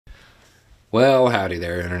Well, howdy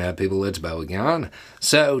there, Internet people. It's Beau again.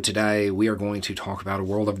 So, today we are going to talk about a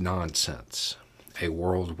world of nonsense. A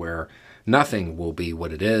world where nothing will be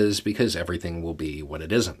what it is because everything will be what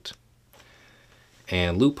it isn't.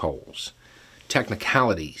 And loopholes,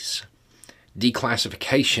 technicalities,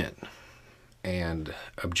 declassification, and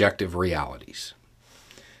objective realities.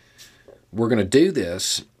 We're going to do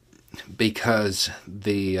this because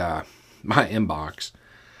my inbox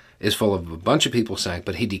is full of a bunch of people saying,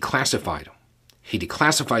 but he declassified them. He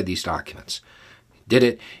declassified these documents. Did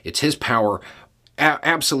it. It's his power,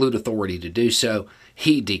 absolute authority to do so.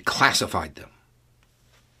 He declassified them.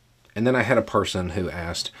 And then I had a person who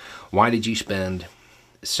asked, why did you spend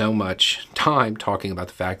so much time talking about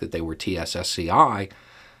the fact that they were TSSCI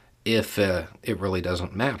if it really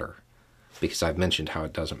doesn't matter? Because I've mentioned how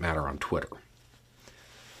it doesn't matter on Twitter.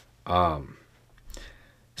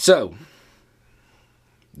 So,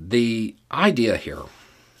 the idea here,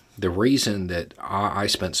 the reason that I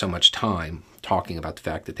spent so much time talking about the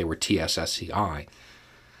fact that they were TSSCI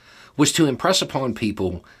was to impress upon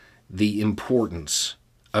people the importance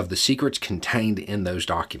of the secrets contained in those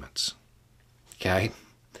documents. Okay?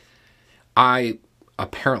 I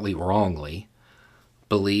apparently wrongly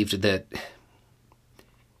believed that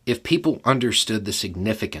if people understood the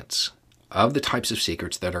significance of the types of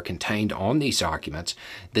secrets that are contained on these documents,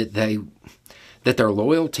 that their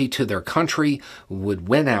loyalty to their country would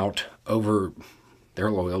win out over their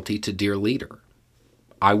loyalty to dear leader.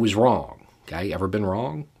 I was wrong. Okay? Ever been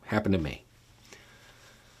wrong? Happened to me.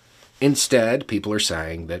 Instead, people are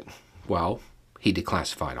saying that, well, he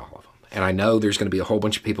declassified all of them. And I know there's going to be a whole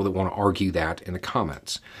bunch of people that want to argue that in the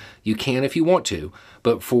comments. You can if you want to,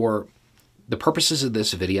 but for the purposes of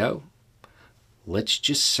this video, let's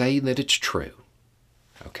just say that it's true.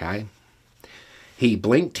 Okay? He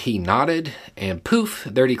blinked, he nodded, and poof,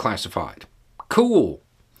 they're declassified. Cool.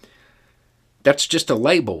 That's just a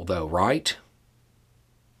label, though, right?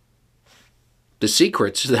 The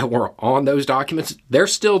secrets that were on those documents, they're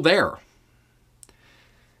still there.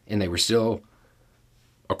 And they were still,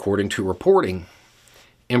 according to reporting,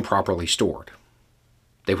 improperly stored.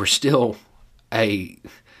 They were still a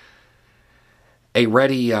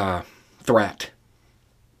ready threat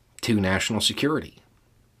to national security.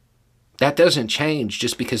 That doesn't change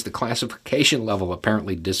just because the classification level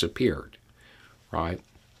apparently disappeared, right?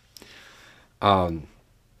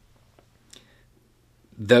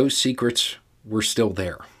 Those secrets were still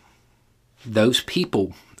there. Those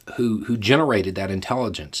people who generated that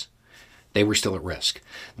intelligence, they were still at risk.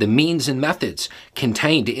 The means and methods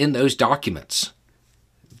contained in those documents,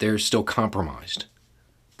 they're still compromised.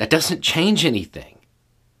 That doesn't change anything.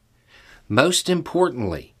 Most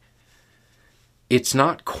importantly, it's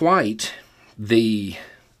not quite the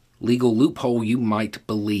legal loophole you might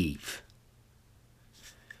believe.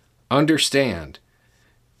 Understand,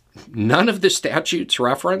 none of the statutes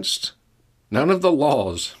referenced, none of the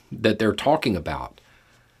laws that they're talking about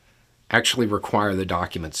actually require the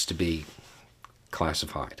documents to be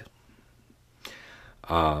classified.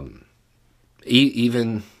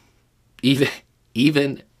 Even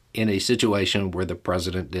in a situation where the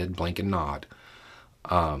president did blink and nod,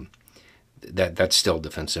 that's still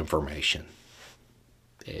defense information.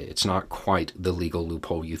 It's not quite the legal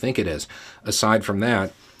loophole you think it is. Aside from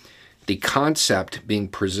that, the concept being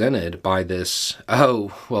presented by this,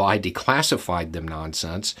 oh, well, I declassified them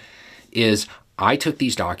nonsense, is I took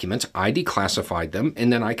these documents, I declassified them,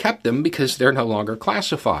 and then I kept them because they're no longer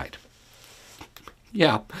classified.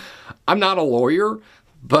 Yeah, I'm not a lawyer,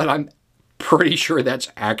 but I'm pretty sure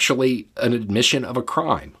that's actually an admission of a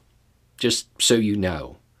crime, just so you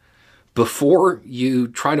know. Before you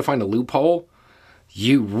try to find a loophole,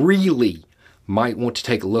 you really might want to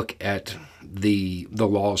take a look at the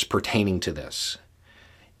laws pertaining to this.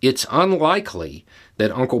 It's unlikely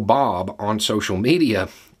that Uncle Bob on social media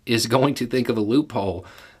is going to think of a loophole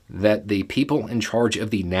that the people in charge of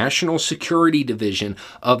the National Security Division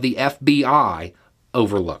of the FBI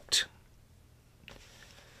overlooked.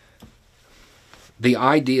 The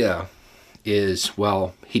idea is,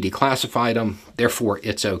 well, he declassified them, therefore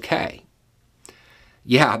it's okay.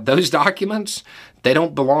 Yeah, those documents, they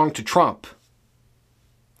don't belong to Trump.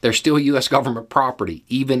 They're still U.S. government property,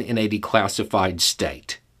 even in a declassified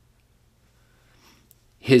state.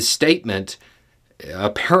 His statement,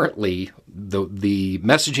 apparently, the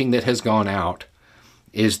messaging that has gone out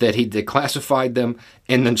is that he declassified them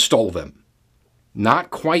and then stole them. Not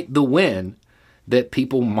quite the win that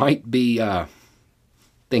people might be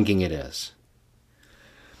thinking it is.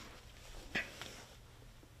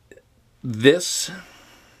 This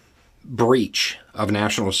breach of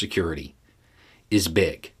national security is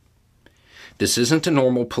big. This isn't a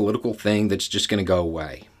normal political thing that's just going to go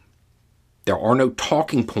away. There are no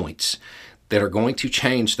talking points that are going to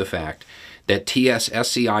change the fact that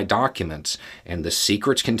TSSCI documents and the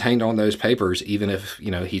secrets contained on those papers, even if,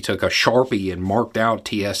 he took a Sharpie and marked out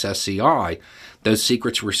TSSCI, those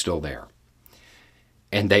secrets were still there.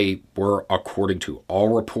 And they were, according to all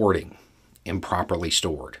reporting, improperly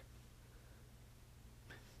stored.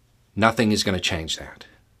 Nothing is going to change that.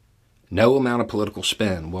 No amount of political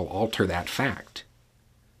spin will alter that fact.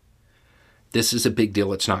 This is a big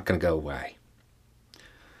deal. It's not going to go away.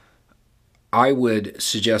 I would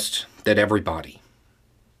suggest that everybody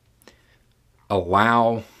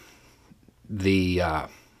allow the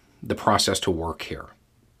process to work here.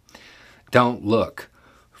 Don't look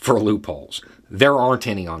for loopholes. There aren't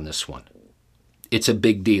any on this one. It's a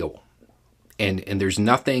big deal. And there's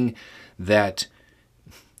nothing that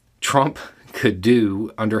Trump could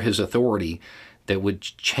do under his authority that would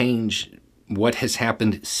change what has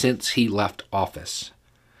happened since he left office,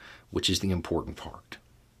 which is the important part.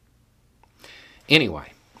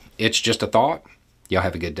 Anyway, it's just a thought. Y'all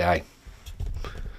have a good day.